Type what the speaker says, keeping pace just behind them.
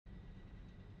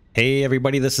Hey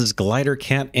everybody, this is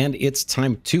Glidercat and it's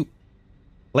time to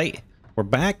play. We're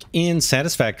back in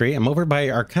Satisfactory. I'm over by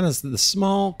our kind of the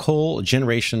small coal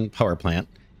generation power plant.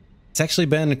 It's actually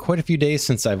been quite a few days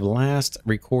since I've last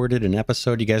recorded an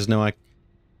episode. You guys know I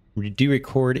do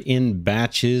record in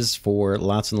batches for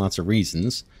lots and lots of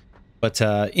reasons. But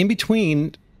in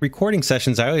between recording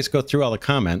sessions, I always go through all the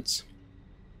comments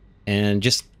and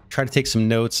just try to take some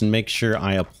notes and make sure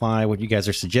I apply what you guys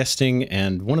are suggesting.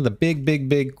 And one of the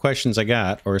big questions I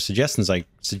got, or suggestions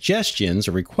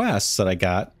or requests that I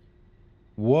got,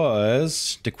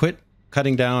 was to quit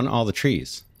cutting down all the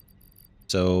trees.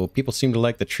 So people seem to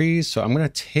like the trees, so I'm going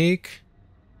to take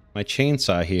my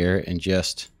chainsaw here and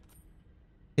just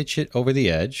pitch it over the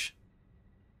edge.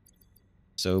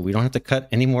 So we don't have to cut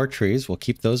any more trees. We'll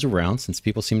keep those around since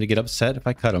people seem to get upset if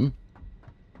I cut them.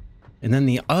 And then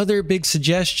the other big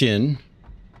suggestion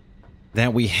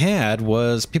that we had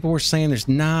was people were saying there's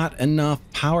not enough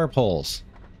power poles.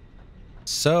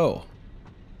 So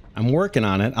I'm working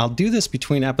on it. I'll do this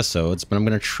between episodes, but I'm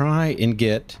going to try and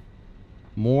get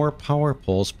more power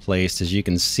poles placed, as you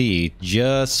can see,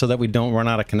 just so that we don't run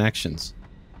out of connections.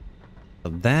 So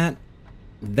that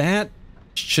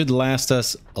should last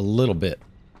us a little bit.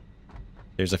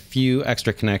 There's a few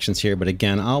extra connections here, but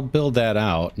again, I'll build that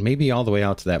out. Maybe all the way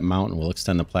out to that mountain. We'll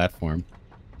extend the platform,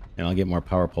 and I'll get more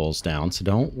power poles down, so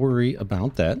don't worry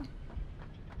about that.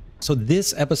 So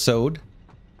this episode,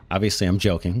 obviously I'm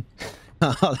joking.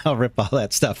 I'll rip all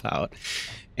that stuff out.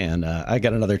 And I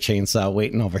got another chainsaw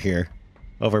waiting over here,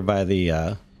 over by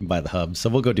the hub, so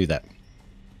we'll go do that.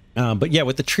 But yeah,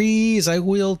 with the trees, I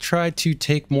will try to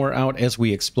take more out as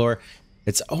we explore.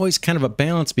 It's always kind of a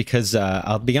balance because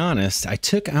I'll be honest, I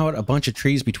took out a bunch of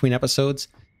trees between episodes,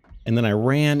 and then I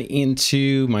ran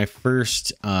into my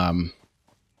first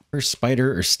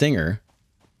spider or stinger,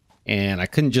 and I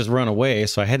couldn't just run away,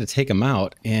 so I had to take them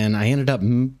out, and I ended up,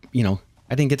 you know,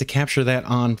 I didn't get to capture that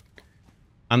on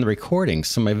the recording.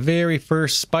 So my very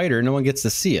first spider, no one gets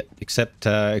to see it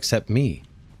except me.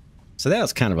 So that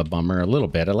was kind of a bummer a little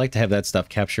bit. I'd like to have that stuff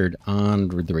captured on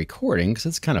the recording because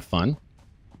it's kind of fun.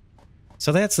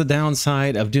 So that's the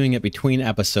downside of doing it between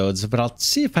episodes, but I'll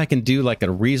see if I can do like a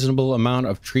reasonable amount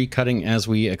of tree cutting as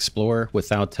we explore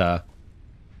without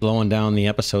blowing down the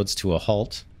episodes to a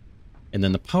halt. And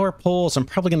then the power poles, I'm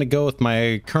probably going to go with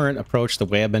my current approach, the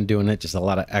way I've been doing it, just a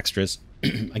lot of extras.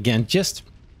 Again, just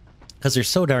because they're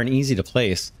so darn easy to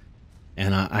place.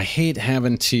 And I hate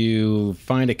having to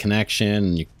find a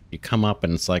connection. You come up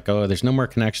and it's like, oh, there's no more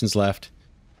connections left.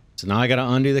 So now I got to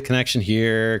undo the connection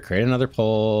here, create another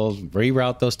pole,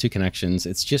 reroute those two connections.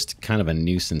 It's just kind of a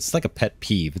nuisance. It's like a pet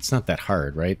peeve. It's not that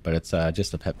hard, right? But it's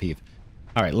just a pet peeve.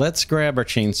 All right, let's grab our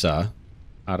chainsaw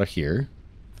out of here.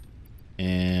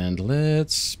 And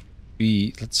let's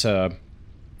get that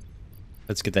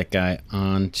guy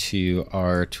onto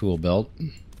our tool belt.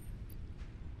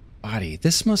 Body.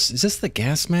 Is this the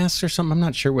gas mask or something? I'm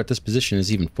not sure what this position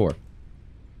is even for.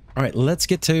 All right, let's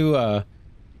get to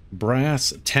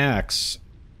brass tacks.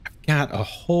 I've got a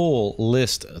whole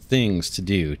list of things to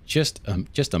do. Just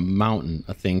a mountain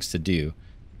of things to do.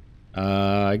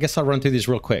 I guess I'll run through these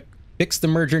real quick. Fix the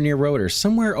merger near rotors.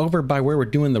 Somewhere over by where we're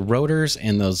doing the rotors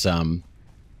and those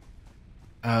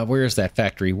where is that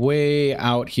factory? Way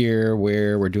out here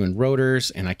where we're doing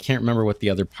rotors, and I can't remember what the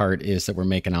other part is that we're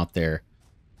making out there.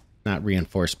 Not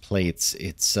reinforced plates.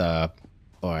 It's oh,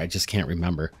 I just can't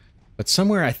remember. But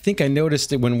somewhere I think I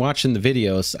noticed it when watching the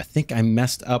videos. I think I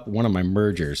messed up one of my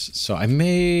mergers. So I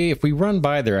may, if we run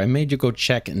by there, I may go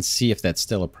check and see if that's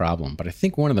still a problem. But I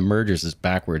think one of the mergers is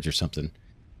backwards or something.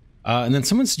 And then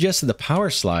someone suggested the power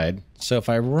slide. So if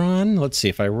I run, let's see,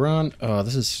 if I run, oh,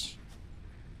 this is,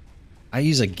 I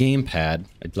use a gamepad,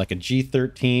 like a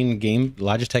G13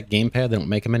 Logitech gamepad. They don't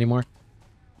make them anymore.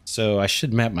 So I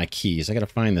should map my keys. I got to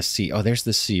find the C. Oh, there's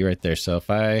the C right there. So if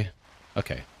I,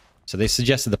 okay. So they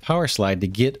suggested the power slide to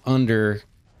get under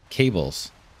cables.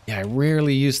 Yeah, I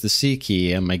rarely use the C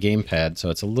key on my gamepad, so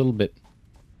it's a little bit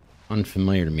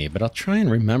unfamiliar to me, but I'll try and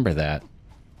remember that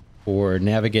for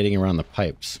navigating around the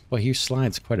pipes. Well, he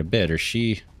slides quite a bit, or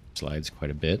she slides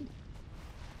quite a bit.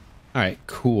 All right,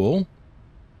 cool.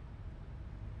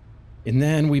 And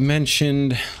then we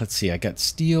mentioned, let's see, I got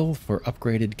steel for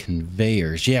upgraded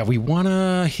conveyors. Yeah, we want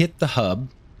to hit the hub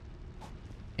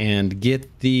and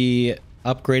get the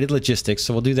upgraded logistics,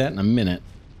 so we'll do that in a minute.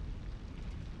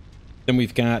 Then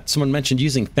we've got, someone mentioned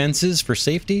using fences for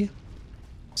safety.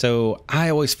 So I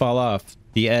always fall off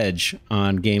the edge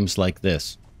on games like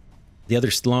this. The other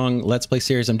long Let's Play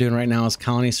series I'm doing right now is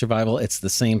Colony Survival. It's the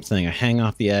same thing. I hang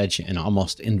off the edge and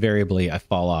almost invariably I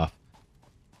fall off.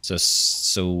 So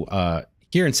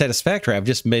Here in Satisfactory, I've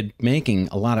just been making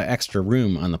a lot of extra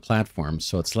room on the platform,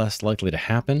 so it's less likely to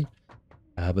happen.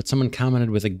 But someone commented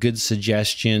with a good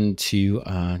suggestion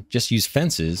to just use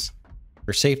fences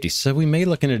for safety, so we may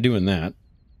look into doing that.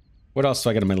 What else do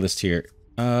I got on my list here?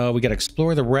 We got to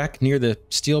explore the wreck near the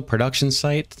steel production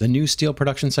site, the new steel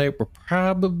production site. We're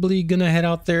probably going to head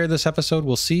out there this episode.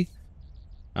 We'll see.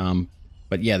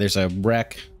 But yeah, there's a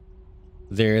wreck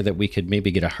there that we could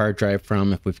maybe get a hard drive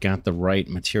from if we've got the right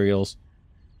materials.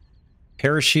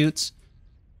 Parachutes.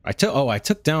 I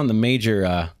took down the major,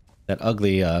 that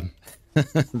ugly,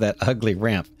 that ugly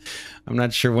ramp. I'm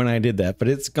not sure when I did that, but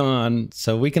it's gone.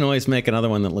 So we can always make another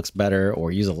one that looks better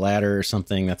or use a ladder or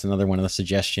something. That's another one of the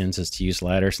suggestions, is to use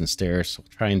ladders and stairs. So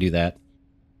we'll try and do that.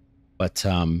 But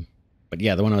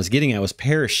yeah, the one I was getting at was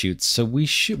parachutes. So we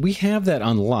have that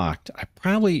unlocked. I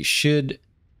probably should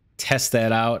test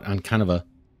that out on kind of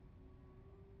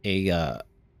a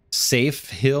safe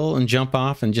hill and jump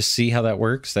off and just see how that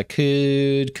works. That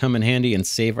could come in handy and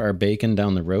save our bacon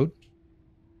down the road.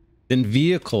 Then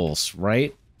vehicles,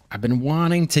 right? I've been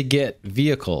wanting to get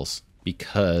vehicles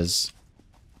because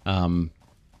I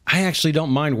actually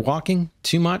don't mind walking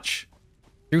too much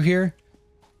through here.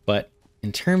 But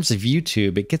in terms of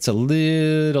YouTube, it gets a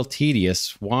little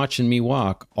tedious watching me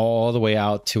walk all the way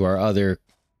out to our other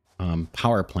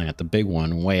power plant, the big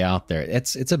one way out there.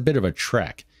 It's a bit of a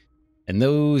trek. And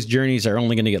those journeys are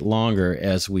only going to get longer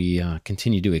as we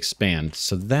continue to expand.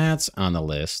 So that's on the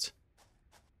list.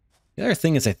 The other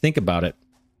thing, as I think about it,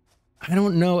 I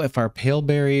don't know if our pale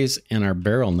berries and our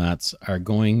barrel nuts are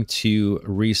going to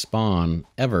respawn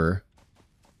ever,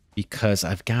 because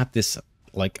I've got this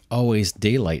like always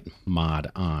daylight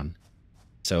mod on.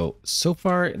 So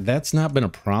far that's not been a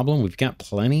problem. We've got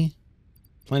plenty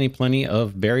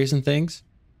of berries and things,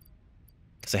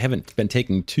 because I haven't been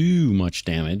taking too much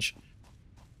damage.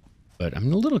 But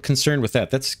I'm a little concerned with that.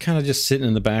 That's kind of just sitting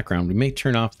in the background. We may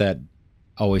turn off that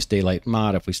always daylight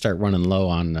mod if we start running low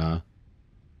on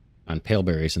pale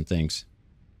berries and things.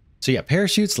 So yeah,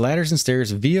 parachutes, ladders and stairs,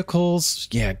 vehicles.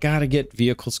 Yeah, gotta get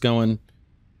vehicles going.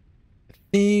 I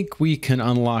think we can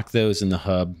unlock those in the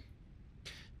hub.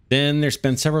 Then there's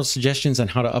been several suggestions on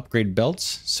how to upgrade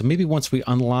belts. So maybe once we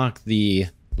unlock the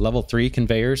level 3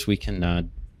 conveyors, we can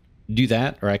do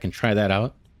that, or I can try that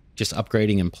out, just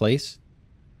upgrading in place.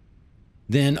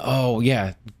 Then, oh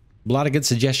yeah, a lot of good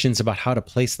suggestions about how to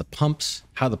place the pumps,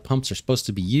 how the pumps are supposed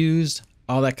to be used,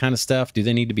 all that kind of stuff. Do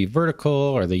they need to be vertical?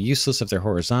 Or are they useless if they're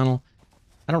horizontal?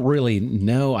 I don't really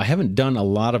know. I haven't done a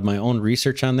lot of my own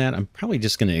research on that. I'm probably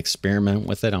just going to experiment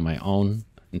with it on my own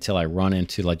until I run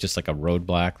into just like a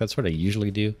roadblock. That's what I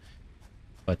usually do.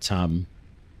 But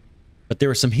there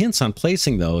were some hints on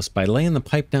placing those by laying the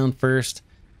pipe down first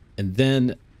and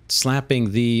then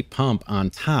slapping the pump on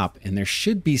top, and there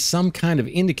should be some kind of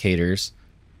indicators.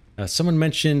 Someone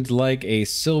mentioned like a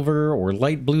silver or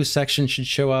light blue section should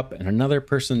show up, and another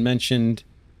person mentioned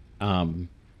some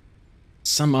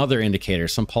other indicator,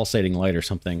 some pulsating light or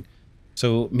something.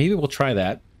 So maybe we'll try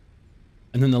that.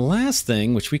 And then the last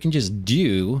thing, which we can just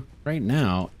do right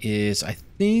now, is I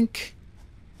think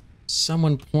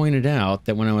someone pointed out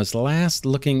that when I was last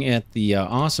looking at the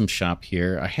awesome shop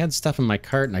here, I had stuff in my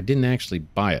cart and I didn't actually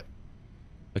buy it.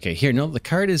 Okay, here, no, the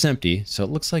cart is empty, so it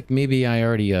looks like maybe I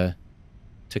already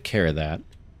took care of that.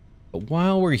 But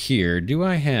while we're here, do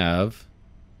I have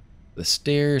the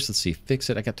stairs? Let's see, fix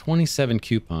it. I got 27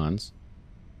 coupons.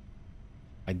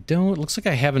 I don't, looks like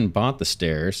I haven't bought the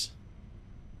stairs.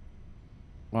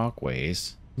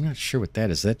 Walkways. I'm not sure what that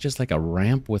is. Is that just like a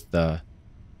ramp with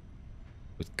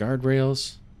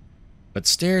guardrails? But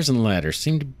stairs and ladders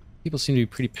people seem to be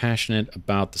pretty passionate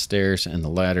about the stairs and the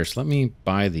ladders. Let me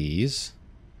buy these.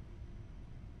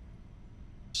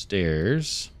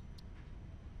 Stairs.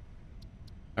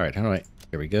 All right,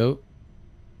 there we go.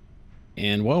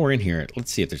 And while we're in here,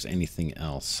 let's see if there's anything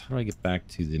else. How do I get back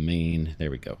to the main?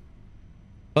 There we go.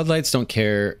 Floodlights, don't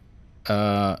care.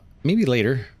 Maybe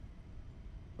later.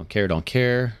 Don't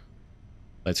care.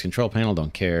 Lights control panel,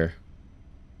 don't care.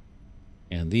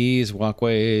 And these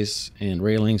walkways and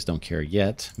railings, don't care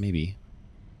yet. Maybe.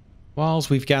 Walls,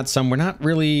 we've got some. We're not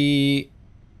really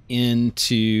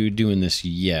into doing this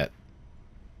yet.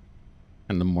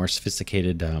 And the more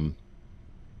sophisticated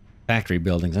factory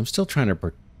buildings. I'm still trying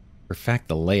to perfect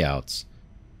the layouts.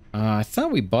 I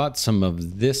thought we bought some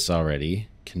of this already.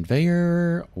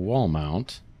 Conveyor wall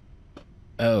mount.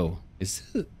 Oh,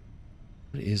 what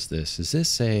is this? Is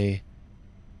this a...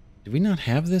 Did we not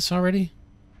have this already?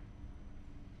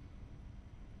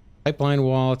 Pipeline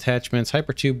wall attachments,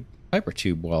 hypertube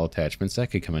wall attachments.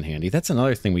 That could come in handy. That's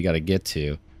another thing we got to get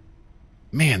to.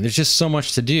 Man, there's just so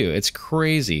much to do. It's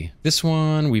crazy. This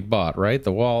one we bought, right?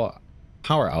 The wall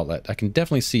power outlet. I can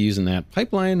definitely see using that.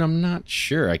 Pipeline, I'm not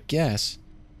sure, I guess.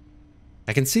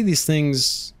 I can see these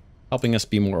things helping us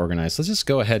be more organized. Let's just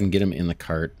go ahead and get them in the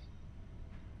cart.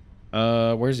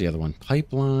 Where's the other one?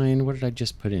 Pipeline. What did I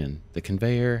just put in? The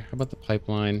conveyor. How about the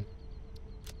pipeline?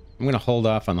 I'm going to hold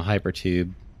off on the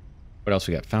hypertube. What else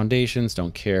we got? Foundations.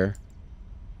 Don't care.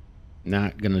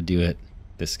 Not going to do it.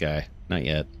 This guy. Not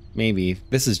yet. Maybe.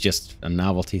 This is just a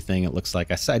novelty thing, it looks like.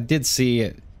 I did see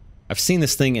it. I've seen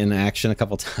this thing in action a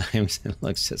couple times. It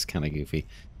looks just kind of goofy.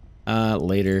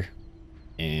 Later.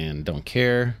 And don't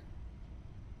care.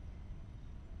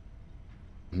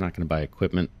 I'm not going to buy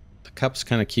equipment. The cup's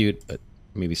kind of cute, but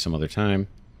maybe some other time.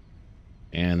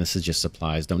 And this is just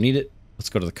supplies. Don't need it. Let's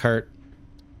go to the cart.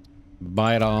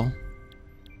 Buy it all.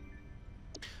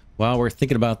 While we're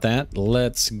thinking about that,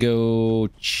 let's go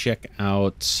check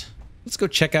out... Let's go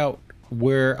check out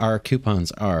where our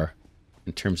coupons are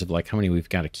in terms of like how many we've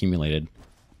got accumulated.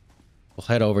 We'll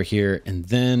head over here and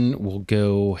then we'll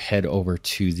go head over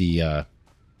to the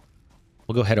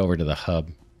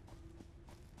hub.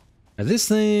 Now this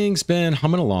thing's been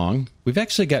humming along. We've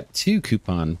actually got 2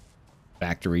 coupon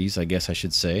factories, I guess I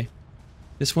should say.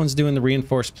 This one's doing the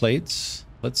reinforced plates.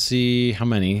 Let's see how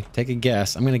many. Take a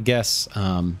guess. I'm going to guess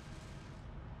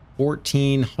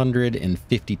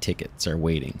 1,450 tickets are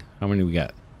waiting. How many we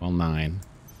got? Well, 9.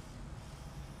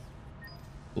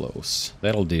 Close.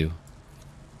 That'll do.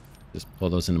 Just pull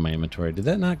those into my inventory. Did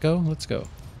that not go? Let's go.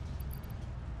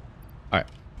 All right.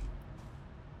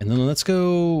 And then let's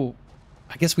go...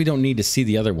 I guess we don't need to see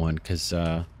the other one because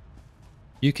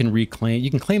you can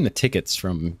claim the tickets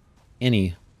from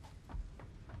any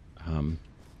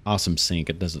awesome sync.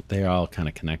 It doesn't... They're all kind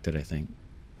of connected, I think.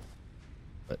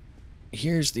 But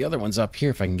here's the other ones up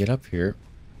here if I can get up here.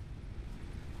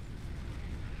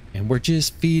 And we're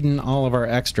just feeding all of our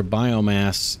extra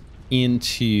biomass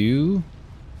into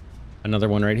another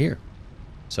one right here.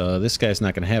 So this guy's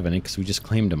not going to have any because we just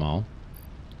claimed them all.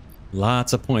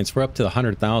 Lots of points. We're up to the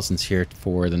 100,000s here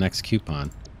for the next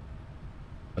coupon.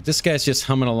 But this guy's just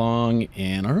humming along,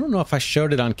 and I don't know if I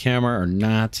showed it on camera or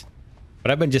not,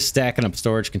 but I've been just stacking up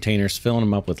storage containers, filling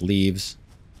them up with leaves.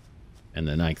 And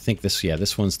then I think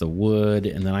this one's the wood,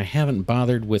 and then I haven't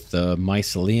bothered with the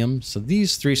mycelium. So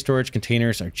these 3 storage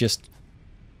containers are just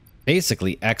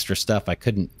basically extra stuff I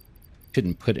couldn't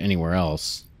put anywhere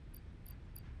else.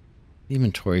 The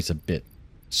inventory's a bit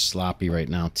sloppy right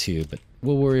now too, but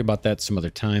we'll worry about that some other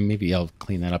time. Maybe I'll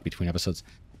clean that up between episodes.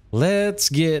 Let's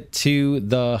get to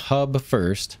the hub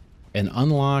first and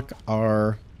unlock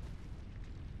our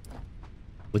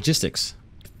logistics.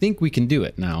 I think we can do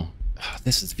it now. Oh,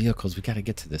 this is vehicles. We got to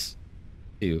get to this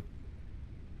too.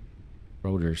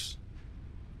 Rotors.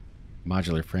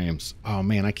 Modular frames. Oh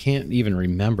man, I can't even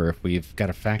remember if we've got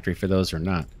a factory for those or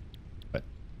not. But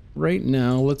right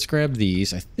now, let's grab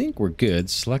these. I think we're good.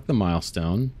 Select the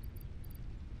milestone.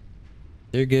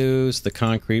 There goes the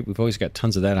concrete. We've always got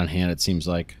tons of that on hand, it seems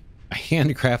like. I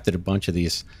handcrafted a bunch of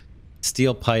these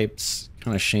steel pipes.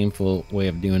 Kind of shameful way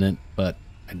of doing it, but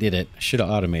I did it. I should have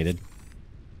automated.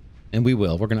 And we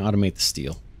will. We're going to automate the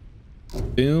steel.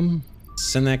 Boom.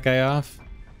 Send that guy off.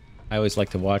 I always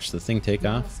like to watch the thing take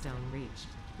off. Milestone reached.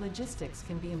 Logistics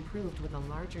can be improved with a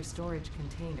larger storage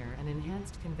container and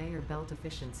enhanced conveyor belt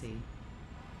efficiency.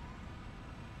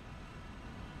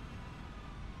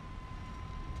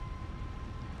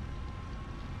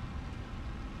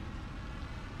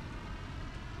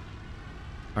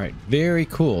 All right, very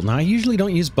cool. Now, I usually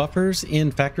don't use buffers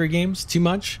in factory games too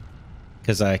much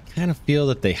because I kind of feel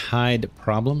that they hide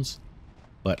problems.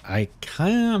 But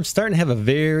I'm starting to have a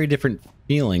very different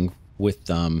feeling with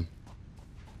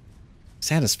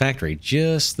Satisfactory.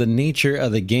 Just the nature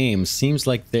of the game seems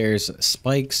like there's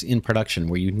spikes in production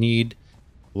where you need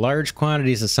large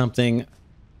quantities of something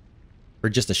for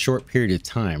just a short period of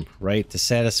time, right? To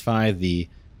satisfy the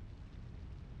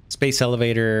space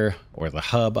elevator or the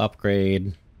hub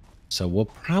upgrade. So we'll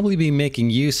probably be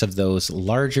making use of those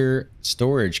larger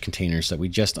storage containers that we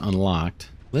just unlocked.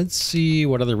 Let's see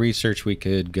what other research we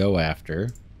could go after.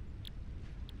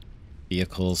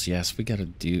 Vehicles, yes, we gotta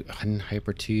do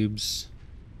hypertubes.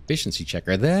 Efficiency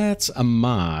checker, that's a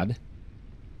mod.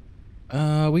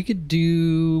 We could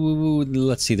do,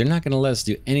 let's see, they're not gonna let us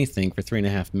do anything for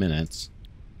 3.5 minutes.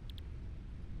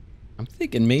 I'm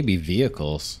thinking maybe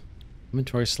vehicles.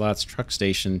 Inventory slots, truck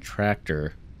station,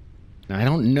 tractor. Now, I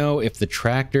don't know if the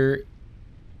tractor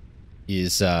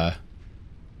is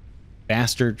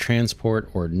faster transport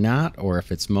or not, or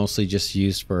if it's mostly just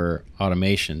used for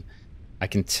automation.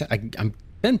 I'm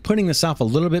been putting this off a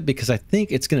little bit because I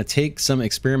think it's going to take some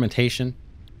experimentation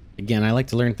Again, I like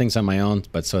to learn things on my own,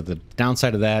 but so the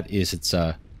downside of that is it's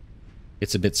a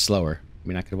bit slower. I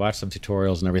mean, I could watch some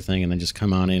tutorials and everything and then just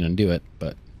come on in and do it,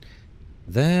 but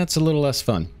that's a little less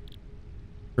fun.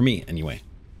 For me, anyway.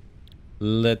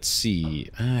 Let's see.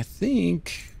 I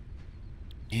think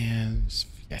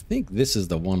this is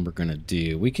the one we're gonna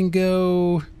do. We can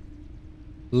go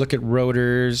look at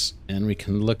rotors and we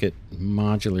can look at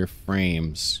modular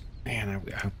frames. Man,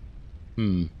 I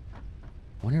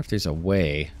wonder if there's a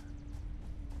way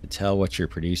to tell what you're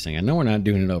producing. I know we're not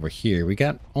doing it over here. We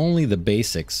got only the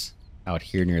basics out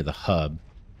here near the hub.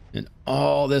 And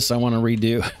all this I want to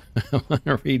redo. I want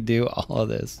to redo all of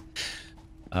this.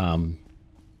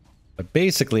 But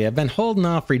basically, I've been holding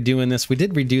off redoing this. We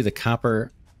did redo the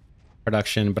copper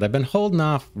production, but I've been holding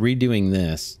off redoing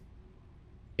this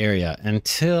area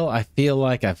until I feel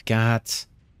like I've got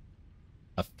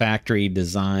a factory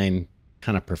design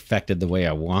kind of perfected the way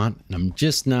I want, and I'm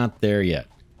just not there yet.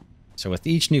 So with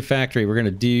each new factory, we're going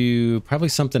to do probably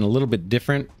something a little bit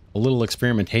different, a little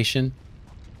experimentation.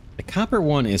 The copper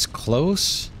one is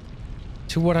close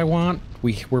to what I want.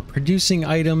 We're producing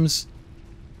items,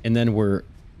 and then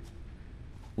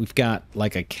we've got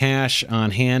like a cache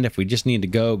on hand if we just need to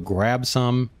go grab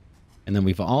some. And then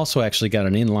we've also actually got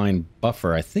an inline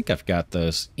buffer. I think I've got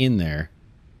those in there.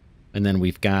 And then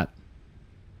we've got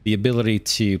the ability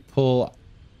to pull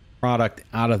product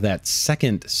out of that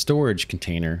second storage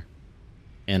container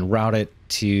and route it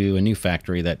to a new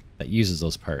factory that uses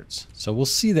those parts. So we'll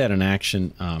see that in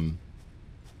action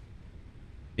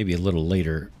maybe a little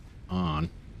later on.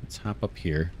 Let's hop up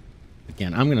here.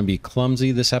 Again, I'm going to be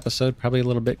clumsy this episode, probably a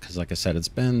little bit, because like I said, it's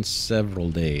been several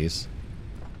days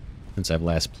since I've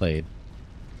last played.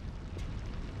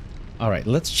 Alright,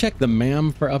 let's check the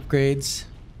MAM for upgrades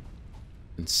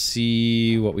and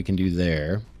see what we can do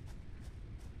there.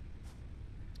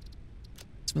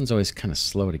 This one's always kind of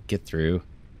slow to get through.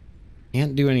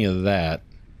 Can't do any of that.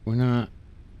 I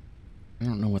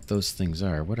don't know what those things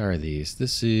are. What are these?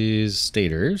 This is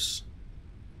stators.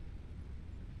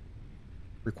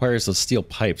 Requires those steel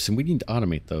pipes, and we need to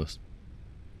automate those.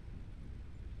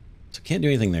 So can't do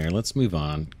anything there. Let's move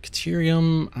on.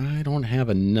 Caterium, I don't have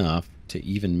enough to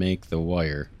even make the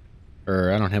wire.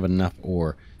 Or I don't have enough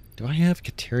ore. Do I have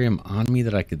caterium on me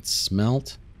that I could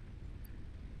smelt?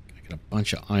 I got a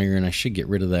bunch of iron. I should get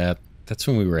rid of that. That's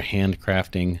when we were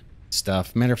handcrafting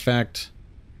stuff. Matter of fact,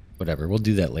 whatever. We'll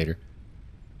do that later.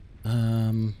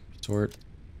 Sort.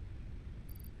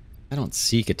 I don't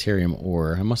see caterium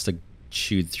ore. I must have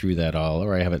chewed through that all,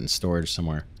 or I have it in storage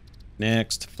somewhere.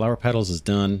 Next, flower petals is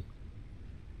done.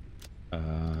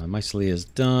 Mycelia is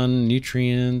done.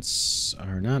 Nutrients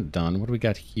are not done. What do we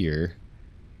got here?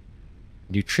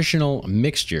 Nutritional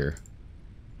mixture.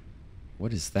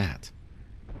 What is that?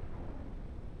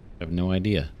 I have no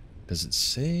idea. Does it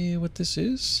say what this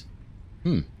is?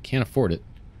 Can't afford it.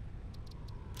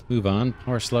 Move on.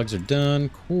 Power slugs are done.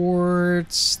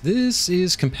 Quartz. This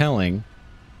is compelling.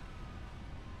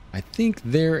 I think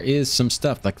there is some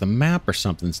stuff, like the map or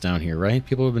something's down here, right?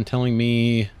 People have been telling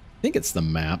me, I think it's the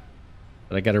map,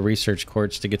 but I got to research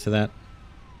quartz to get to that.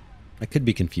 I could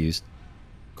be confused.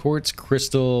 Quartz,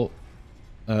 crystal,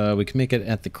 we can make it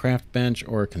at the craft bench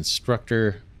or a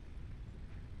constructor.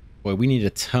 Boy, we need a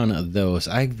ton of those.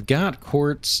 I've got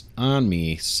quartz on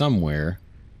me somewhere,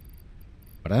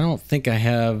 but I don't think I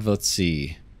have, let's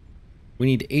see. We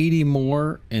need 80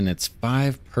 more, and it's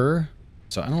 5 per.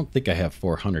 So I don't think I have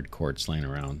 400 quartz laying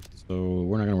around. So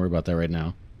we're not going to worry about that right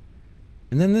now.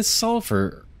 And then this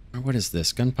sulfur, what is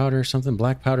this? Gunpowder or something?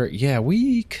 Black powder? Yeah,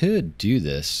 we could do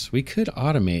this. We could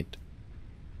automate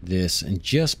this and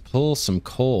just pull some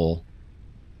coal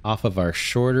off of our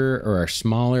shorter or our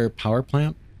smaller power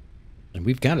plant. And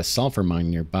we've got a sulfur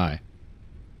mine nearby.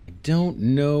 I don't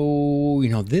know, you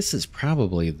know, this is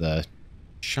probably the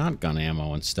shotgun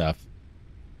ammo and stuff.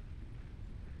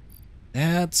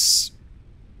 That's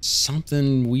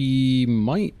something we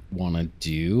might want to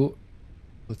do.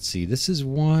 Let's see, this is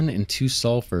 1 and 2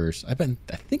 sulfurs. I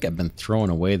think I've been throwing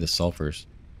away the sulfurs.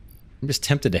 I'm just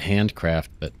tempted to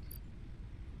handcraft, but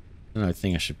another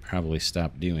thing I should probably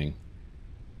stop doing.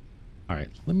 All right,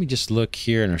 let me just look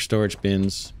here in our storage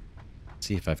bins,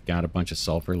 see if I've got a bunch of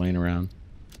sulfur laying around.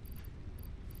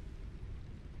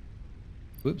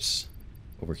 Whoops,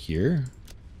 over here.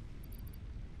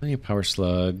 Plenty of power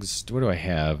slugs. What do I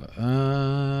have?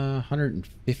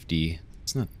 150.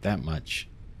 It's not that much.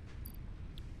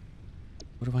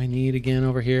 What do I need again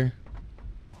over here?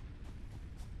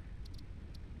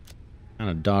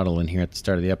 Kind of dawdle in here at the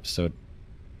start of the episode.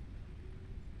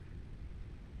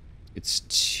 It's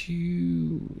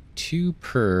two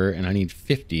per, and I need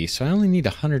 50, so I only need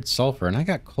 100 sulfur, and I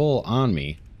got coal on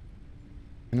me.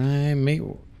 Can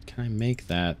I make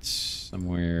that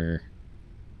somewhere?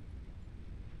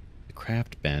 The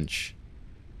craft bench.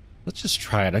 Let's just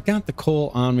try it. I got the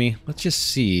coal on me. Let's just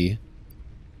see.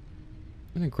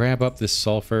 I'm gonna grab up this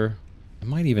sulfur. I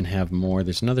might even have more.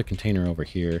 There's another container over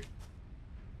here.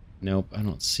 Nope, I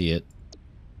don't see it.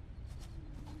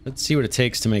 Let's see what it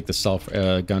takes to make the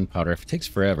sulfur gunpowder. If it takes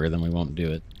forever, then we won't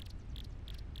do it.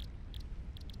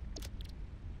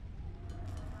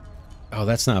 Oh,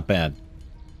 that's not bad.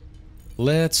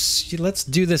 Let's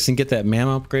do this and get that MAM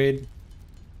upgrade.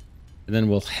 And then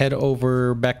we'll head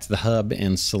over back to the hub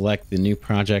and select the new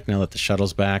project. Now that the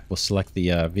shuttle's back, we'll select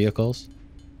the vehicles.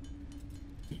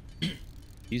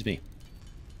 Excuse me.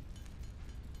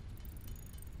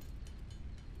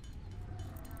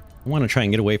 I want to try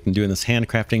and get away from doing this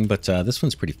handcrafting, but this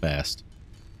one's pretty fast.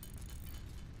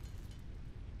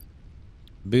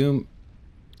 Boom.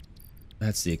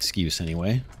 That's the excuse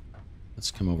anyway. Let's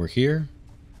come over here.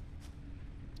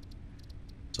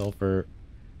 Sulfur.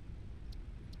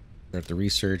 Start the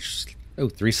research. Oh,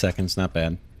 3 seconds, not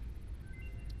bad.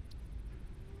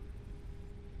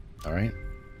 All right.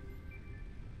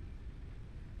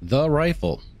 The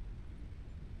rifle.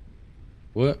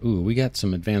 What? Ooh, we got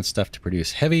some advanced stuff to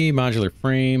produce. Heavy modular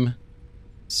frame,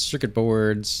 circuit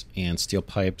boards, and steel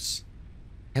pipes.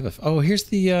 I have oh, here's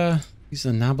the these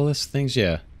are the Nobilis things.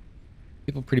 Yeah,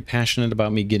 people pretty passionate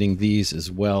about me getting these as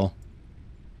well.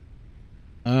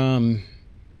 Gotta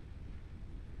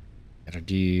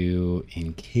do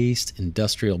encased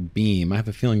industrial beam. I have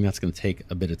a feeling that's gonna take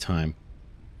a bit of time.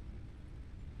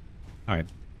 All right,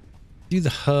 do the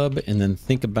hub and then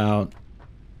think about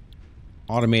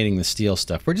automating the steel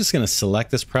stuff. We're just going to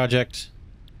select this project.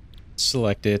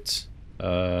 Select it.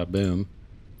 Boom.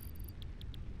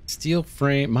 Steel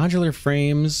frame, modular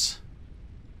frames.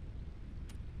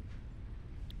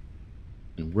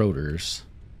 And rotors.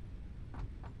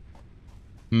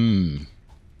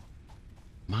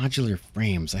 Modular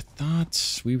frames. I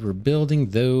thought we were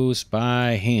building those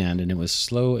by hand and it was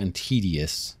slow and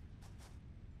tedious.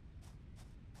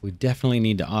 We definitely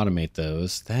need to automate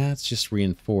those. That's just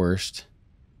reinforced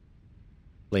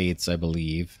plates, I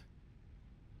believe.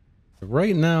 But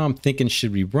right now, I'm thinking,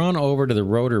 should we run over to the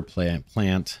rotor plant?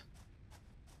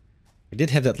 I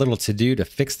did have that little to-do to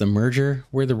fix the merger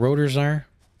where the rotors are.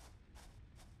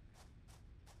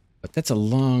 But that's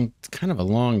kind of a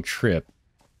long trip.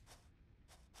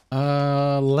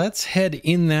 Let's head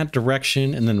in that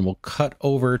direction, and then we'll cut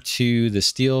over to the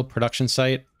steel production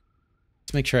site.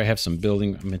 Let's make sure I have some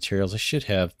building materials. I should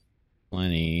have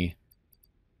plenty.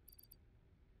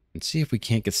 And see if we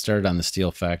can't get started on the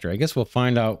steel factory. I guess we'll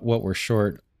find out what we're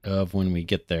short of when we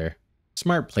get there.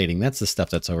 Smart plating, that's the stuff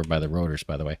that's over by the rotors,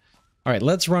 by the way. All right,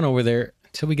 let's run over there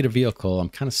until we get a vehicle. I'm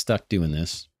kind of stuck doing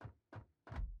this.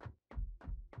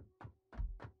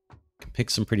 Can pick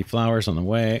some pretty flowers on the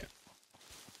way.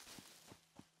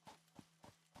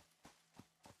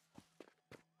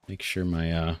 Make sure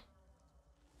my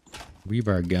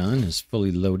rebar gun is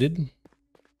fully loaded.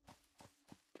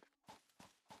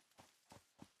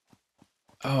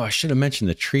 Oh, I should have mentioned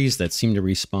the trees that seem to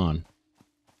respawn. I'm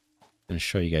going to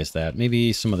show you guys that.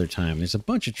 Maybe some other time. There's a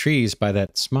bunch of trees by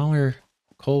that smaller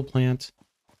coal plant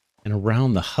and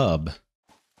around the hub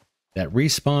that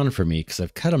respawn for me because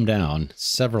I've cut them down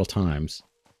several times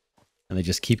and they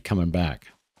just keep coming back.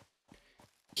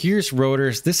 Here's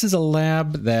rotors. This is a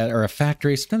lab that, or a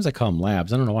factory. Sometimes I call them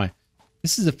labs. I don't know why.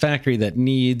 This is a factory that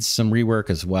needs some rework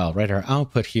as well, right? Our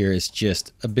output here is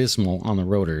just abysmal on the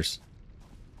rotors.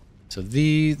 So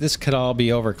this could all be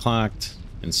overclocked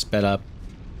and sped up,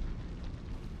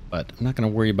 but I'm not going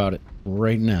to worry about it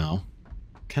right now.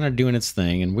 Kind of doing its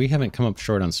thing, and we haven't come up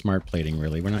short on smart plating,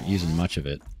 really. We're not using much of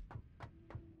it.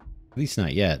 At least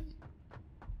not yet.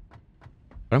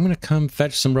 But I'm going to come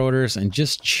fetch some rotors and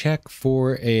just check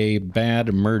for a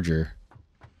bad merger.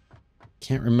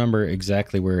 Can't remember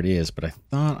exactly where it is, but I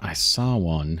thought I saw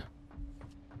one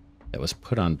that was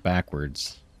put on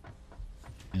backwards.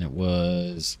 And it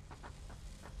was,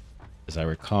 as I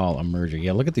recall, a merger.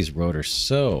 Yeah, look at these rotors.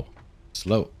 So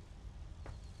slow.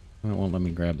 Oh, it won't let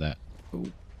me grab that.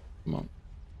 Ooh, come on.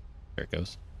 There it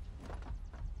goes.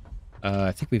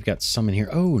 I think we've got some in here.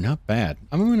 Oh, not bad.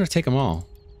 I'm going to take them all.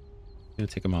 I'm going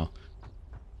to take them all.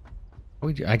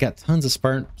 I got tons of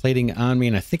Spartan plating on me,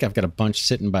 and I think I've got a bunch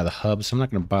sitting by the hub, so I'm not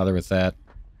going to bother with that.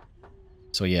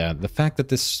 So yeah, the fact that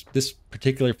this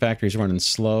particular factory is running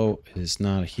slow is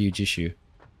not a huge issue.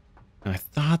 I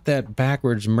thought that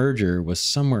backwards merger was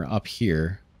somewhere up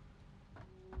here.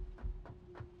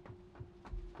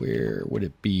 Where would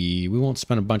it be? We won't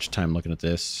spend a bunch of time looking at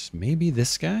this. Maybe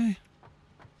this guy?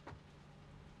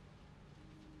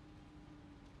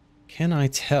 can I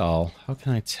tell? How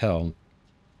can I tell?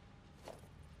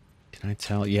 Can I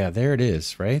tell? Yeah, there it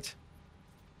is, right?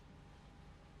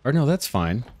 Or no, that's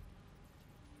fine.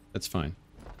 That's fine.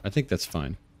 I think that's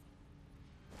fine.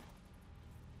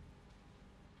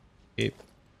 Okay.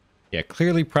 Yeah,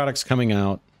 clearly products coming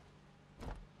out.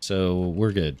 So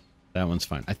we're good. That one's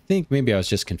fine. I think maybe I was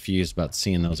just confused about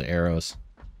seeing those arrows.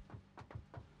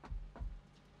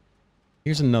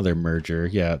 Here's another merger.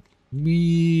 Yeah,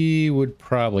 we would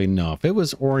probably know. If it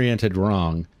was oriented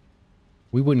wrong,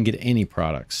 we wouldn't get any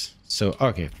products. So,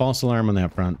 okay, false alarm on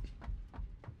that front.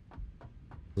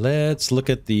 Let's look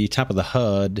at the top of the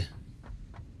HUD.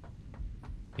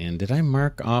 And did I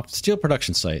mark off steel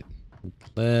production site?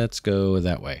 Let's go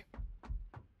that way.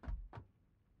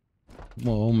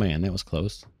 Whoa, man, that was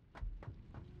close.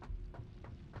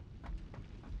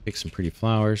 Pick some pretty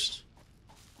flowers.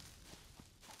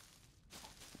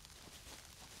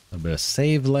 A bit of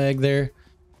save lag there.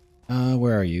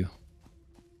 Where are you?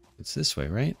 It's this way,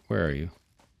 right? Where are you?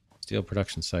 Steel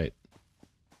production site.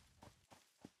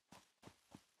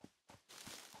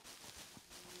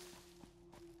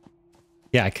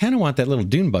 Yeah, I kind of want that little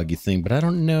dune buggy thing, but I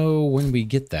don't know when we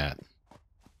get that.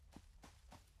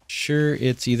 Sure,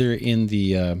 it's either in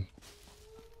the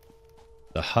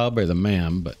hub or the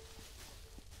MAM, but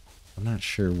I'm not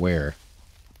sure where.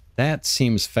 That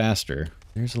seems faster.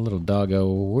 There's a little doggo.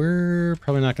 We're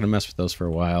probably not going to mess with those for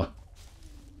a while.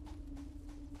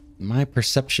 My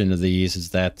perception of these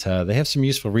is that they have some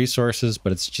useful resources,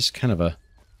 but it's just kind of a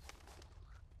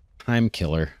time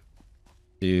killer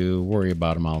to worry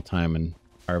about them all the time and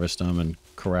harvest them and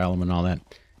corral them and all that.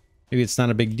 Maybe it's not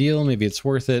a big deal. Maybe it's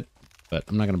worth it, but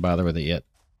I'm not going to bother with it yet.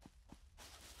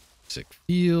 It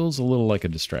feels a little like a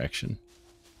distraction.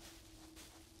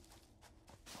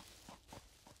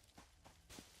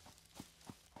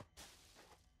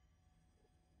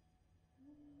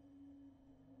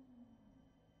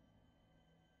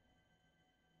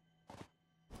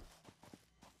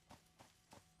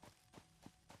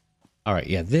 All right,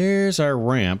 yeah, there's our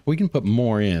ramp. We can put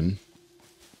more in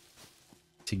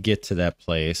to get to that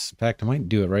place. In fact, I might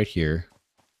do it right here.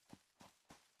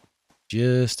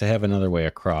 Just to have another way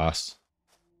across.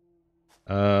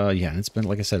 Yeah, it's been,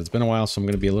 like I said, it's been a while, so I'm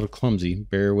going to be a little clumsy.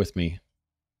 Bear with me.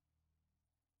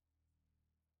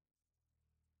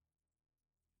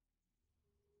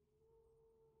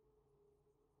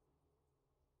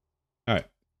 All right.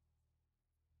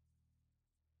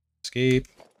 Escape.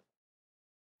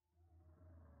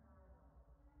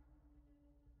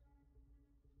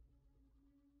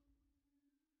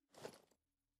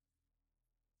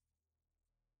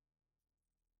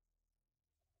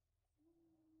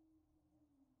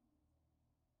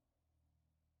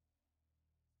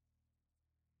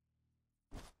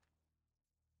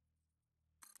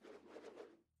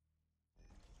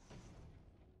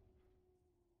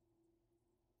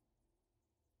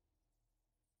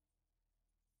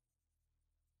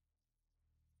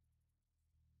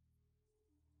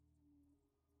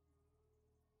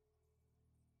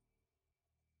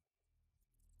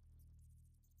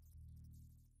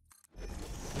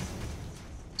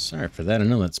 Sorry for that. I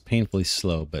know that's painfully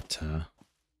slow, but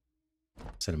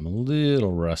said I'm a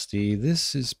little rusty.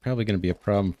 This is probably going to be a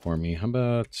problem for me. How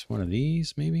about one of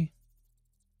these, maybe?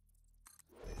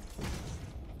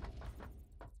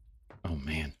 Oh,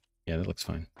 man. Yeah, that looks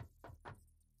fine.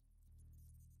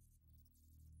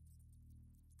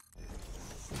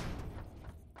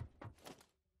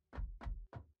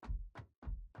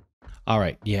 All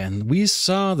right. Yeah, and we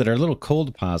saw that our little coal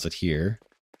deposit here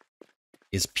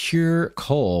is pure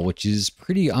coal, which is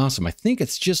pretty awesome. I think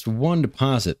it's just one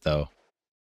deposit, though.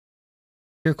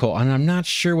 Pure coal. And I'm not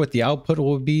sure what the output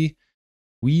will be.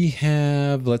 We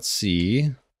have, let's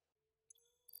see.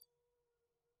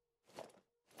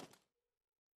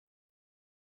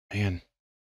 Man.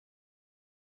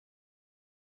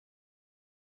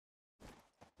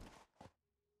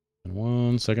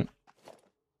 One second.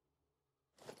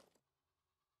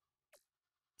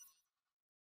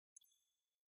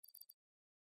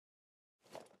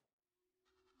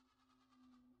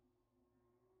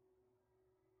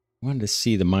 I wanted to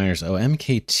see the miners. Oh,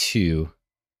 MK2.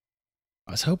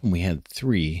 I was hoping we had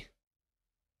 3.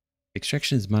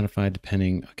 Extraction is modified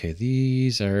depending. Okay,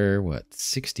 these are what?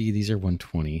 60. These are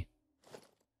 120.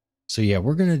 So yeah,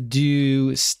 we're going to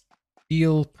do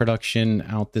steel production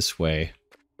out this way.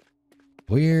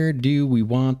 Where do we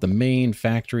want the main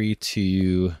factory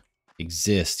to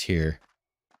exist here?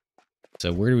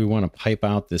 So where do we want to pipe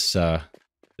out this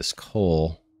this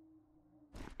coal?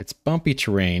 It's bumpy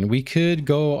terrain. We could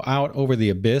go out over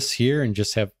the abyss here and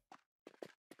just have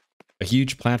a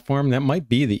huge platform. That might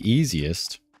be the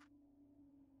easiest.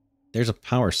 there's a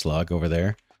power slug over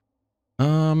there.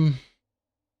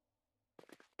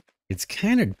 It's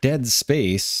kind of dead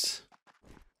space.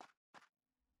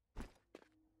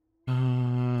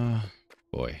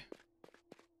 Boy.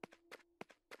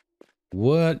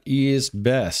 What is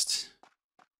best?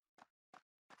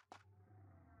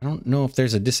 I don't know if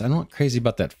there's a I'm not crazy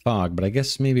about that fog, but I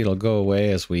guess maybe it'll go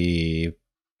away as we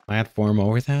platform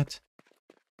over that.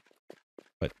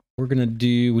 But we're gonna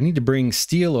do, we need to bring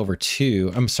steel over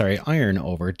too. I'm sorry, iron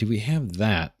over. Do we have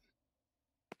that?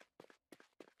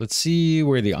 Let's see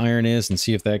where the iron is and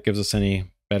see if that gives us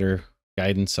any better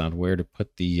guidance on where to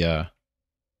put the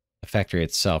factory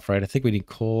itself, right? I think we need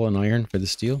coal and iron for the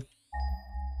steel.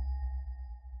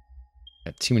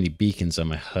 Got too many beacons on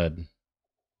my HUD.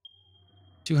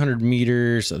 200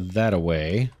 meters that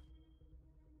away.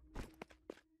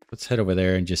 Let's head over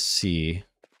there and just see.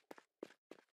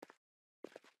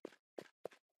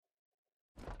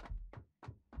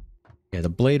 Yeah, the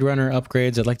Blade Runner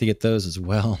upgrades, I'd like to get those as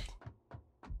well.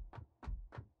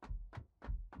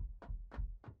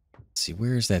 Let's see,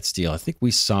 where is that steel? I think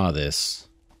we saw this.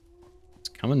 It's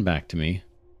coming back to me.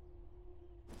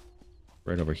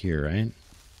 Right over here, right?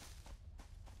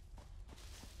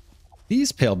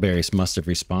 These pale berries must have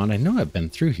respawned. I know I've been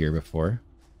through here before.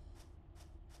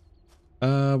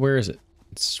 Where is it?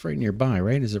 It's right nearby,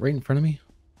 right? Is it right in front of me?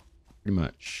 Pretty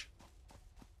much.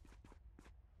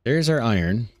 There's our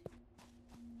iron.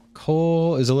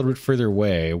 Coal is a little bit further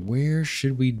away. Where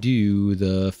should we do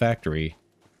the factory?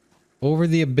 Over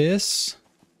the abyss?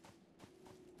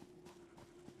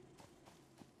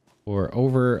 Or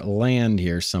over land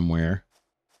here somewhere?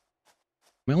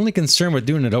 My only concern with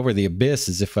doing it over the abyss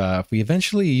is if we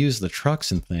eventually use the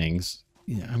trucks and things,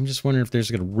 yeah, I'm just wondering if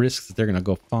there's a risk that they're going to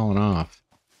go falling off.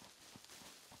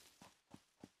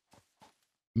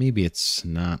 Maybe it's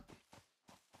not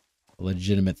a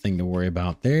legitimate thing to worry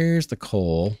about. There's the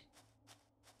coal.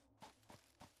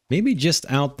 Maybe just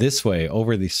out this way,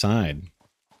 over the side.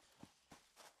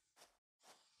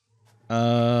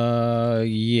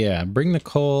 Yeah, bring the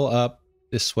coal up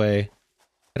this way,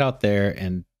 head out there,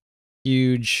 and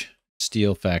huge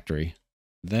steel factory.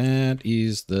 That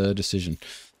is the decision.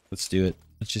 Let's do it.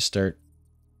 Let's just start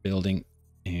building,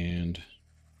 and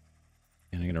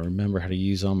I gotta remember how to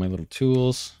use all my little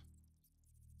tools.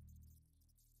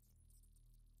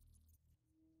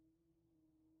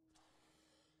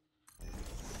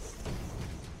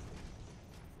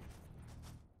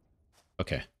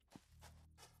 Okay.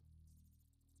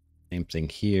 Same thing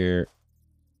here.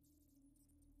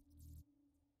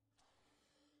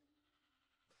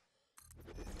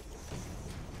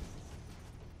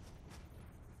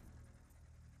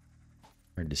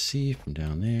 Hard to see from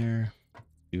down there.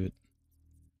 Do it.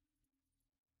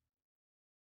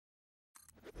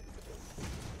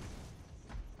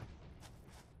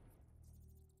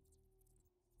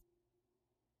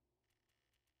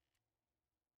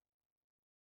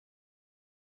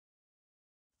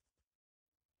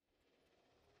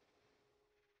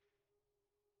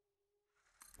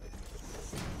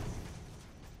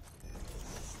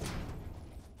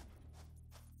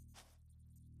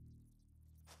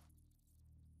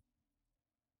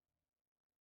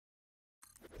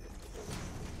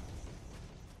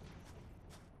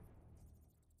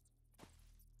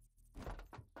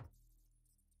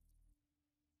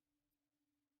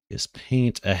 Just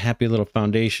paint a happy little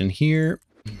foundation here.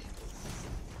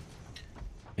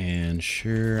 And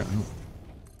sure,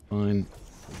 fine.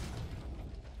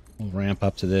 We'll ramp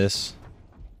up to this.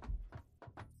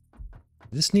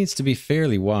 This needs to be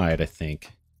fairly wide, I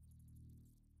think.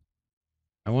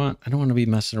 I don't want to be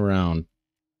messing around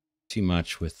too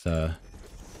much with having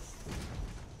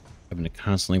to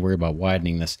constantly worry about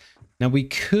widening this. Now we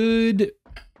could,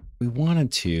 we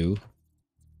wanted to.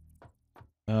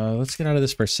 Let's get out of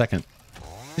this for a second.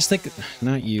 Just think,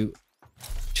 not you.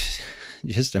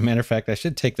 Just a matter of fact, I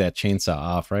should take that chainsaw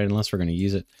off, right? Unless we're going to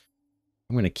use it.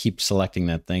 I'm going to keep selecting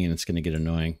that thing and it's going to get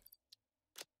annoying.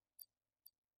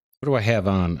 What do I have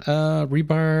on?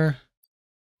 Rebar,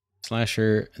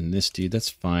 slasher, and this dude. That's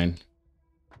fine.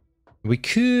 We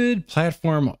could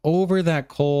platform over that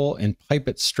coal and pipe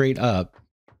it straight up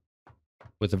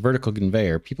with a vertical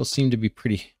conveyor. People seem to be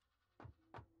pretty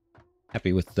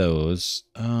happy with those.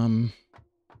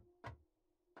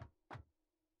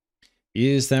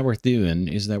 Is that worth doing?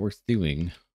 Is that worth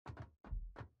doing?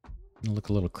 I'm gonna look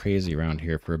a little crazy around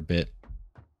here for a bit.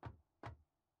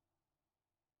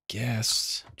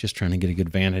 Guess. Just trying to get a good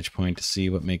vantage point to see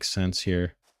what makes sense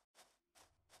here.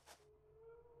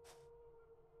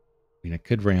 I mean, I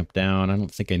could ramp down. I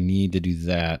don't think I need to do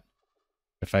that.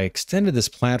 If I extended this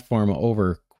platform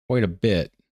over quite a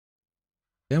bit,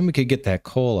 Then we could get that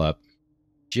coal up.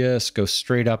 Just go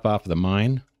straight up off of the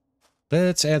mine.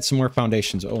 Let's add some more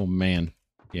foundations. Oh, man.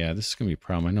 Yeah, this is going to be a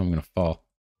problem. I know I'm going to fall.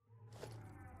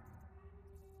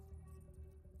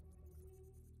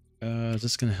 Is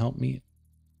this going to help me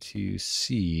to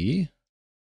see?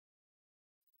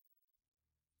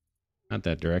 Not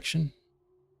that direction.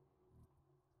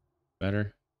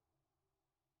 Better.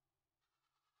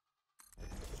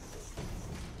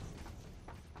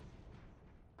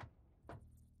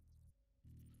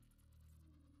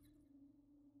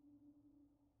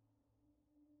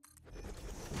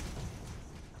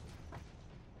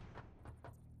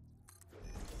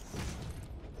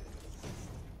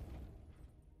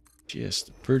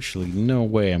 Just virtually no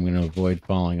way I'm going to avoid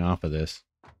falling off of this.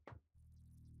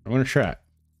 I'm going to try.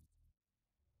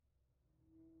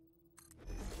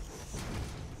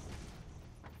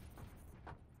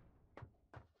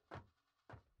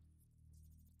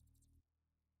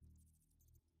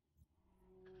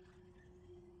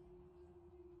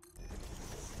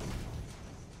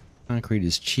 Concrete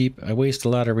is cheap. I waste a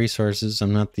lot of resources.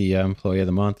 I'm not the employee of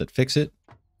the month that fix it.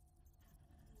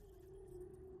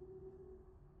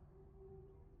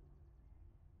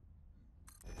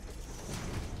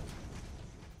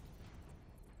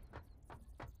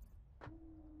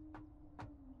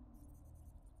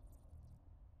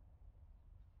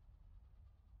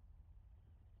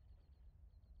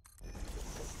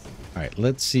 All right,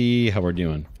 let's see how we're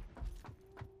doing.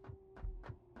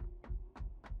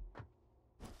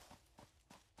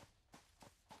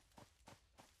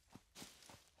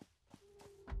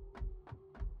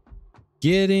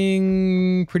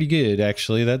 Getting pretty good,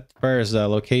 actually. That as far as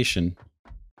location.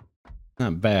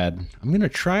 Not bad. I'm going to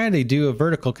try to do a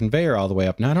vertical conveyor all the way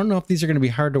up. Now, I don't know if these are going to be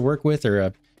hard to work with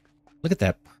or... look at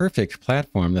that perfect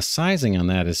platform. The sizing on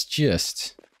that is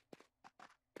just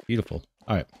beautiful.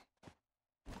 All right.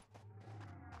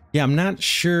 Yeah, I'm not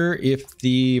sure if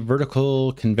the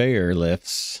vertical conveyor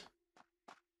lifts,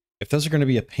 if those are going to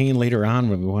be a pain later on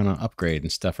when we want to upgrade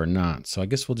and stuff or not. So I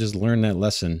guess we'll just learn that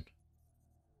lesson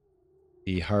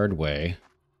the hard way.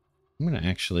 I'm going to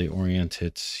actually orient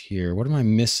it here. What am I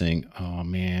missing? Oh,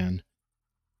 man.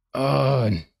 Oh,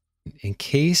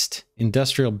 encased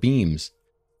industrial beams.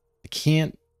 I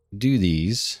can't do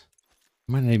these.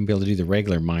 I might not even be able to do the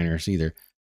regular miners either.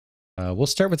 We'll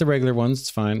start with the regular ones. It's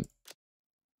fine.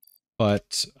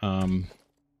 But, bummer.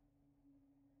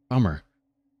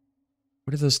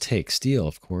 What do those take? Steel,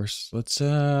 of course. Let's,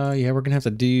 yeah, we're going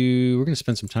to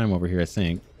spend some time over here, I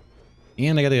think.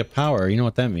 And I got to get power. You know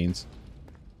what that means.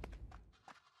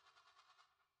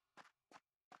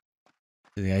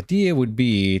 The idea would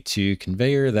be to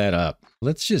conveyor that up.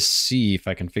 Let's just see if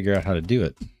I can figure out how to do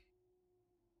it.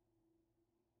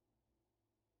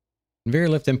 Conveyor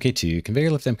lift MK2,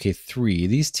 conveyor lift MK3.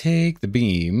 These take the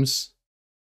beams.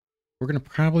 We're going to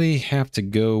probably have to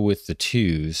go with the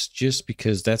 2s just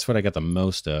because that's what I got the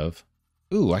most of.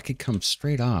 Ooh, I could come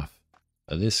straight off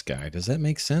of this guy. Does that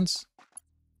make sense?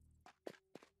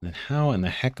 Then how in the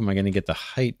heck am I going to get the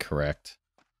height correct?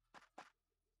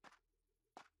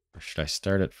 Or should I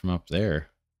start it from up there?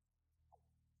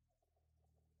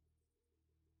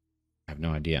 I have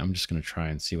no idea. I'm just going to try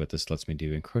and see what this lets me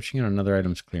do. Encroaching on another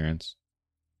item's clearance.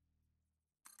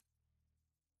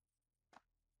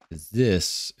 Is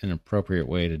this an appropriate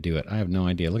way to do it? I have no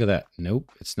idea. Look at that.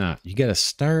 Nope, it's not. You got to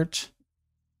start.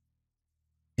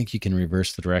 I think you can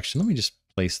reverse the direction. Let me just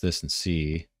place this and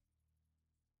see.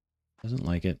 Doesn't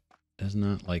like it. Does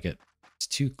not like it. It's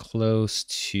too close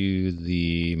to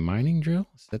the mining drill.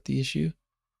 Is that the issue?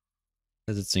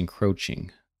 Because it's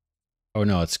encroaching. Oh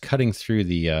no, it's cutting through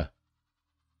the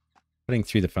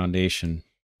foundation.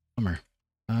 Bummer.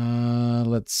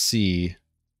 Let's see.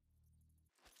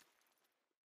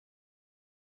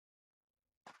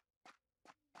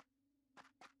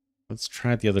 Let's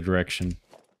try it the other direction.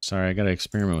 Sorry, I got to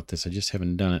experiment with this. I just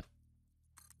haven't done it.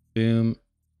 Boom.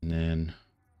 And then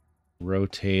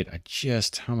rotate.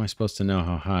 How am I supposed to know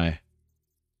how high?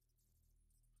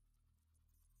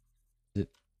 Does it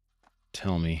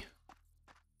tell me?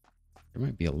 There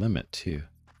might be a limit too.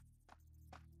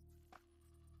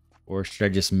 Or should I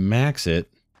just max it?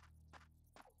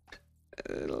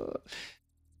 It's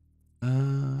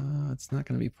not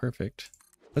going to be perfect.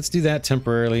 Let's do that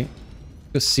temporarily.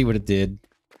 Let's see what it did.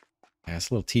 Yeah, it's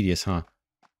a little tedious, huh?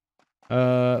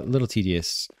 A little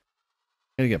tedious.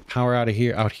 Gotta get power out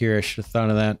here. I should have thought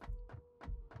of that.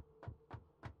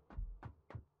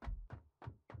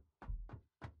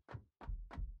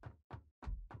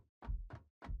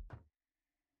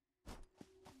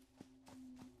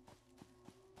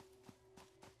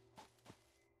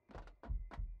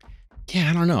 Yeah,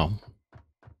 I don't know.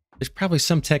 There's probably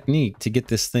some technique to get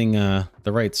this thing the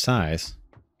right size.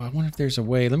 Well, I wonder if there's a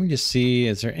way. Let me just see.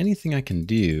 Is there anything I can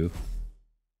do?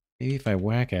 Maybe if I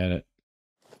whack at it.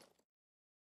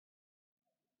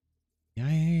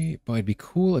 Yeah, boy, it'd be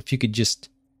cool if you could just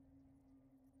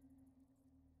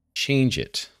change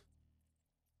it.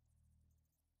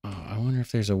 Oh, I wonder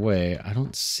if there's a way. I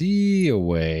don't see a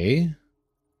way.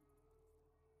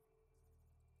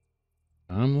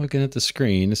 I'm looking at the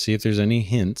screen to see if there's any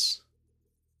hints.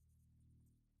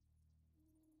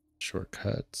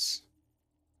 Shortcuts.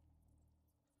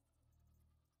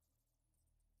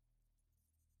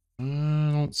 I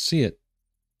don't see it.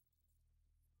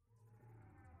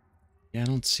 Yeah, I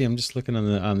don't see. I'm just looking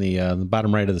on the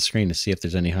bottom right of the screen to see if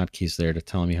there's any hotkeys there to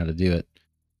tell me how to do it.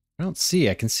 I don't see.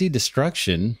 I can see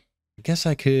destruction. I guess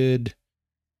I could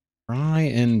try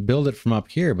and build it from up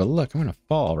here, but look, I'm gonna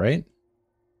fall, right?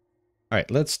 All right,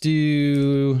 let's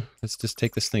just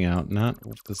take this thing out, not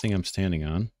the thing I'm standing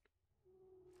on.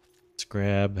 Let's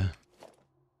grab.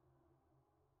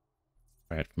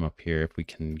 All right, from up here, if we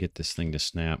can get this thing to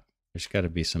snap. There's got to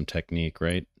be some technique,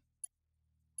 right?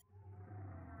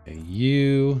 Okay,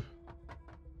 you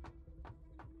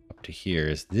up to here.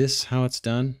 Is this how it's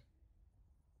done?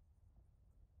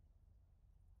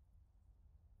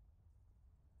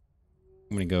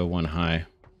 I'm gonna go one high.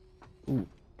 Ooh,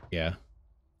 yeah.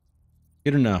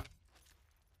 Good enough.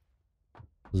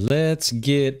 Let's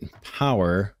get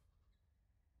power.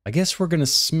 I guess we're gonna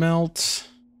smelt.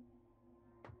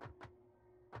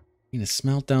 You gonna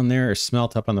smelt down there or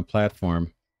smelt up on the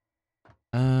platform?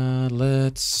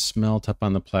 Let's smelt up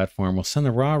on the platform. We'll send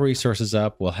the raw resources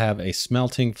up. We'll have a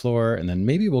smelting floor, and then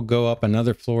maybe we'll go up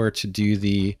another floor to do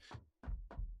the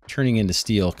turning into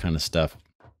steel kind of stuff.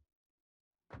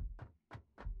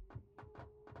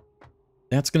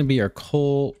 That's going to be our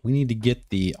coal. We need to get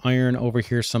the iron over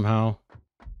here somehow.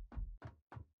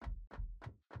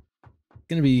 It's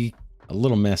going to be a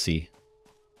little messy.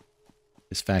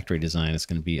 This factory design is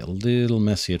going to be a little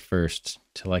messy at first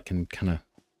till I can kind of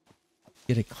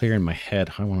get it clear in my head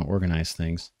how I want to organize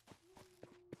things.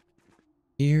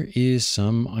 Here is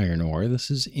some iron ore. This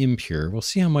is impure. We'll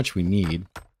see how much we need.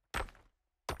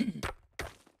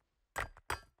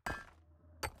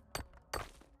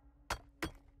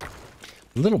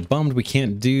 A little bummed we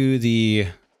can't do the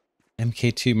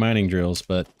MK2 mining drills,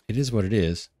 but it is what it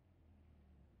is.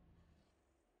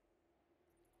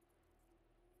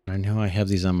 I know I have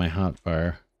these on my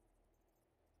hotbar.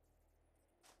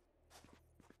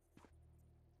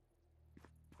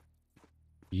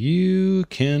 You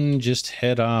can just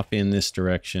head off in this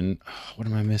direction. Oh, what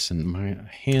am I missing? My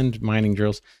hand mining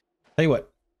drills. Tell you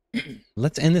what,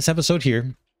 let's end this episode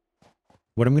here.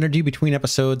 What I'm going to do between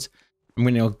episodes, I'm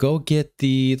going to go get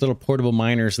the little portable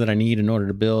miners that I need in order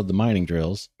to build the mining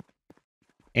drills.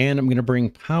 And I'm going to bring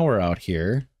power out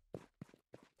here.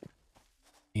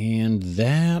 And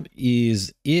that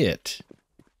is it.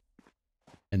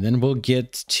 And then we'll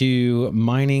get to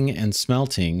mining and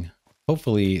smelting,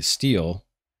 hopefully steel.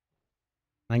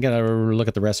 I gotta look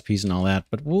at the recipes and all that,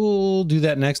 but we'll do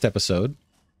that next episode.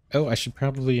 Oh, I should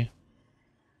probably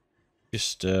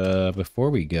just, before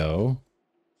we go,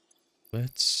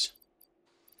 let's...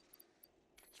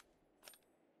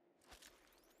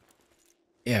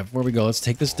 Yeah, before we go, let's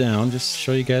take this down. Just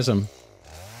show you guys I'm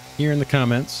here in the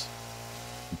comments.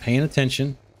 I'm paying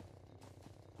attention.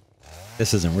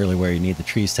 This isn't really where you need the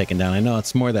trees taken down. I know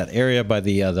it's more that area by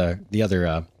the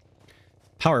other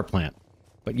power plant.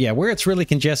 But yeah, where it's really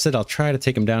congested, I'll try to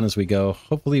take them down as we go.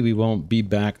 Hopefully we won't be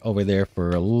back over there for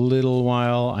a little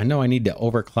while. I know I need to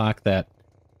overclock that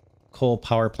coal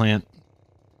power plant.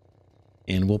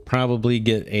 And we'll probably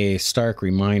get a stark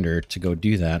reminder to go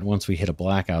do that once we hit a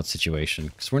blackout situation.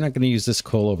 Because we're not going to use this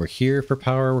coal over here for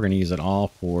power. We're going to use it all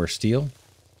for steel.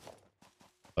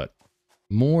 But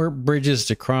more bridges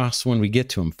to cross when we get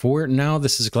to them. For now,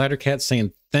 this is Glidercat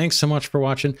saying thanks so much for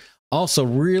watching. Also,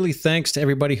 really thanks to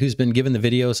everybody who's been giving the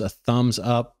videos a thumbs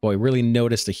up. Boy, really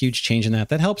noticed a huge change in that.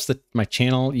 That helps my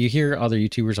channel. You hear other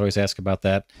YouTubers always ask about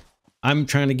that. I'm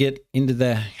trying to get into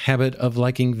the habit of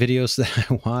liking videos that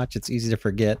I watch. It's easy to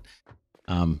forget.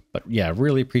 But yeah,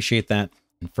 really appreciate that.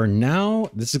 And for now,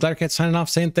 this is Glidercat signing off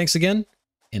saying thanks again,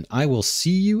 and I will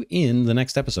see you in the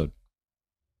next episode.